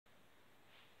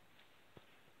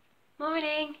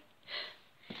Morning.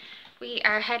 We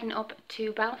are heading up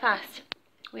to Belfast.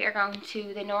 We are going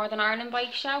to the Northern Ireland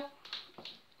bike show.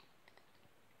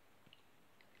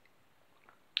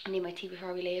 I need my tea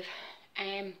before we leave.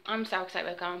 I'm so excited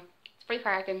about going. It's free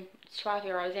parking, it's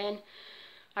 €12 in.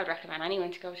 I would recommend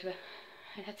anyone to go to it.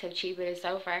 That's how cheap it is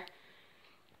so far.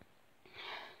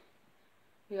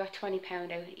 We got £20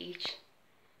 out each,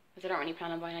 because I don't really plan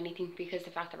on buying anything because of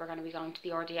the fact that we're going to be going to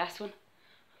the RDS one.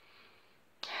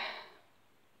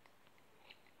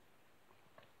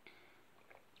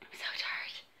 I'm so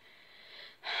tired.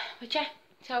 But yeah,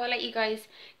 so I'll let you guys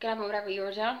get on with whatever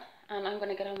you're doing, and I'm going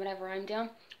to get on with whatever I'm doing.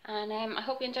 And I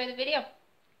hope you enjoy the video.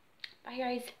 Bye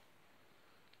guys.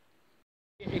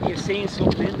 If you've seen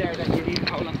something in there that you need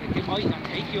to hold on to, you might not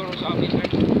 €8 off it.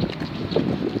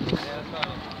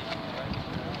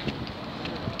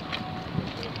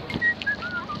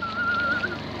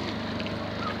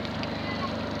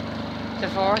 The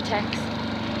vortex.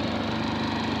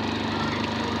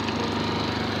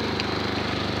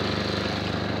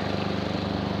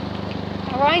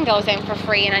 Ryan goes in for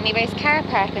free, and anyways, car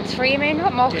parking's free. I mean,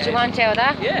 what more could you want out of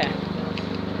that? Yeah.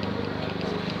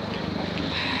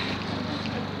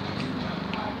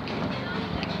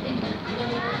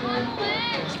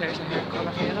 There's a hair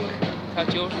colour for you, look.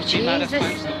 Thought yours was too mad at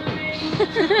times.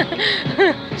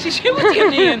 She's here with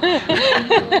you, Ian.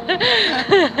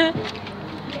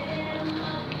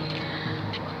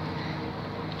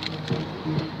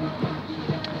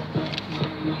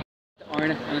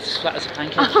 Iron it, and it's as flat as a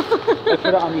pancake. I put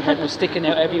it on my head and it was sticking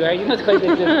out everywhere. You know, the kind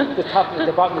of the top,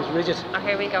 the bottom is rigid. Oh,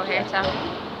 here we go, here, so.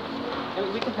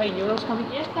 We can pay in euros, can we?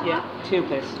 Yes, yeah, two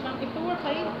please. 24,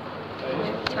 please.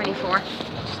 24.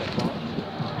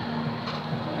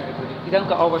 You don't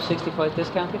got over 65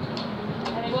 discounted?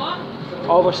 Any what?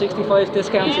 Over 65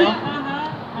 discounts now?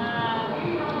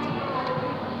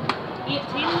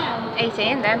 18 now.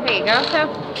 18 then, there you go, so.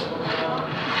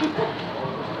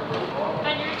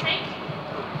 And your receipt?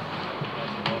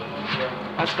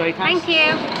 That's great, thanks. Thank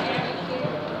you.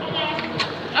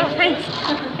 Oh, thanks.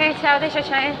 Here, so this your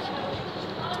change.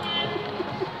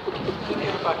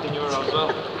 Back in euro as well.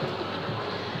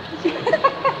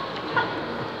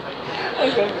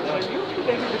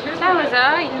 So was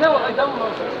I. You know what, I don't know.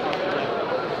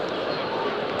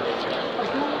 I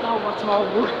don't know what's more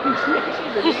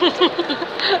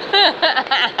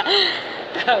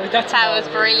That was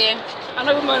brilliant. And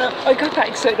I got that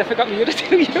excited I forgot my other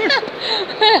 €2. Is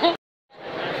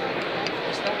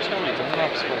that Johnny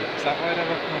Dunlop's bike? Is that why they're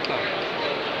looking at that?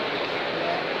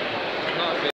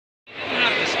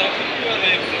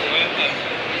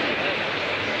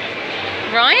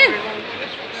 Ryan?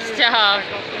 Stop.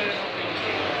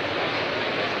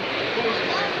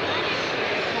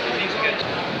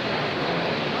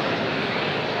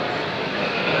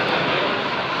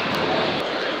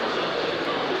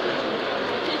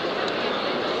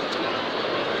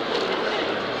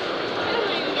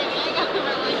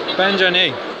 Bend your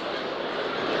knee.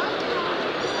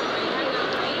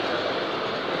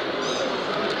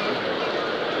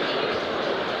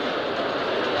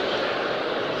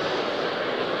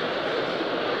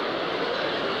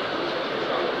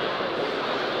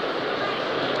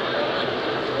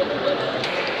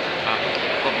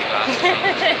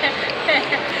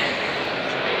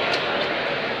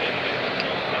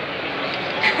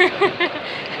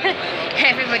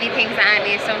 Everybody thinks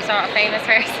Andy is some sort of famous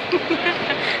person.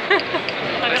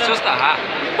 It's just a hat.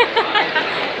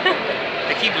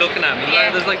 They keep looking at me.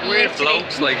 Yeah, There's like weird literally.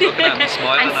 blokes like looking at me,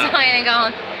 smiling And at me. smiling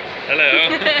going. Hello.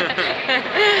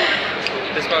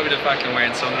 It's probably the fact I'm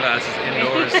wearing sunglasses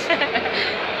indoors.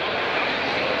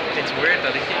 It's weird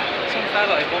that some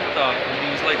fella I bumped off and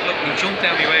he was like, look, he jumped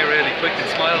down my way really quick and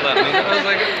smiled at me. I was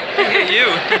like, I hit you.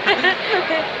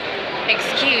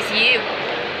 Excuse you.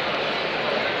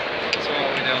 So what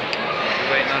are we doing?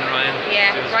 We're waiting on Ryan.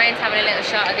 Yeah, Ryan's having a little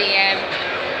shot of the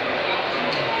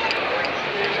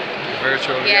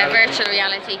Virtual virtual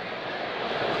reality.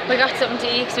 We got something to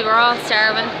eat because we were all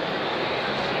starving.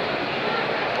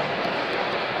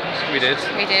 We did.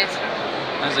 We did.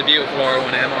 There's a beautiful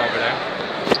R1M over there.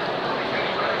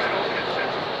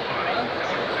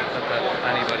 Not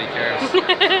that anybody cares.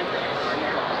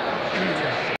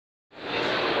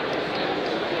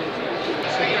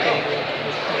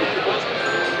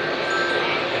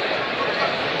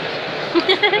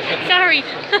 Sorry.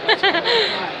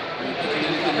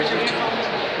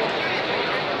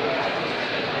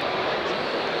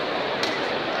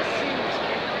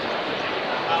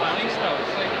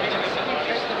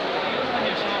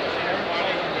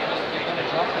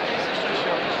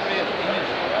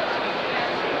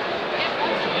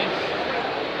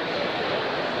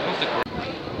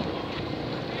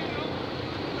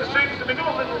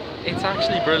 It's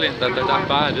actually brilliant that they're that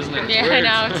bad, isn't it? It's Yeah, I weird.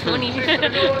 know, it's funny.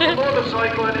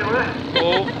 Motorcycle anyway.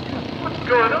 Oh, What's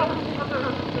going on?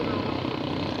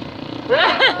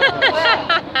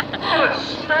 What a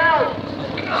smell!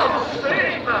 Oh,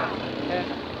 see, man.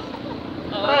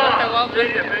 They're wobbling.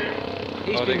 Dear me.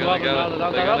 He's Oh, been they're gonna wobbling get all it.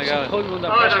 along. They're They're gonna get obviously it. pulling under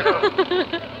I pressure. don't know.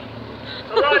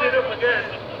 They're riding up again.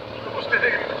 They must be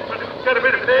thinking, got a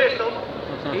bit of pace on.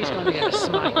 He's going to get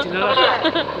smacked, you know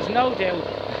that? There's no doubt.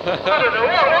 I don't know,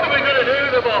 what are we going to do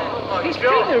with them all? Oh, my He's God.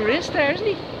 feeling the wrist there, isn't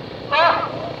he? Oh,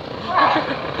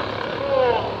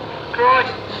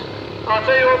 Christ. I'll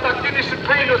tell you what, that Guinness and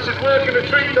Peanuts is working a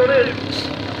treat on it.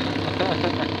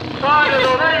 I don't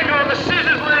know, there you go, the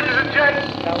scissors, ladies and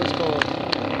gents. That was cool.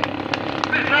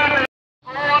 This man is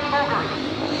on bugger.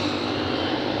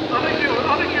 I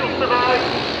think you'll survive.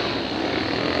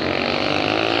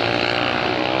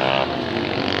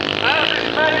 How's this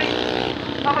mate?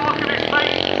 Have a look at his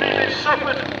face, see if he's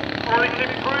suffered or he's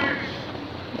improved.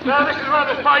 Now this is where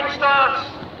the fight starts.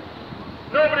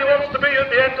 Nobody wants to be at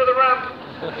the end of the ramp.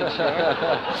 So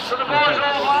the boys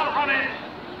are all out running.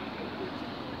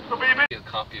 There'll be a bit. he'll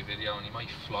copy a video and he might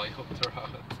fly up the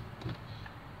rabbit.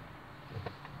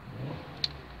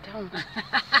 Don't.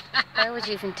 Why would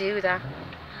you even do that?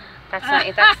 That's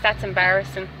not. That's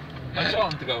embarrassing. I just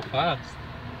want him to go fast.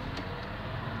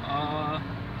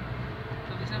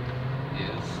 He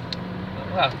is.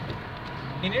 Well,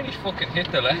 he nearly fucking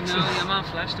hit the legs. No, your man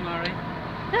flashed him alright.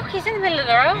 Look, he's in the middle of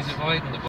the road. He's avoiding the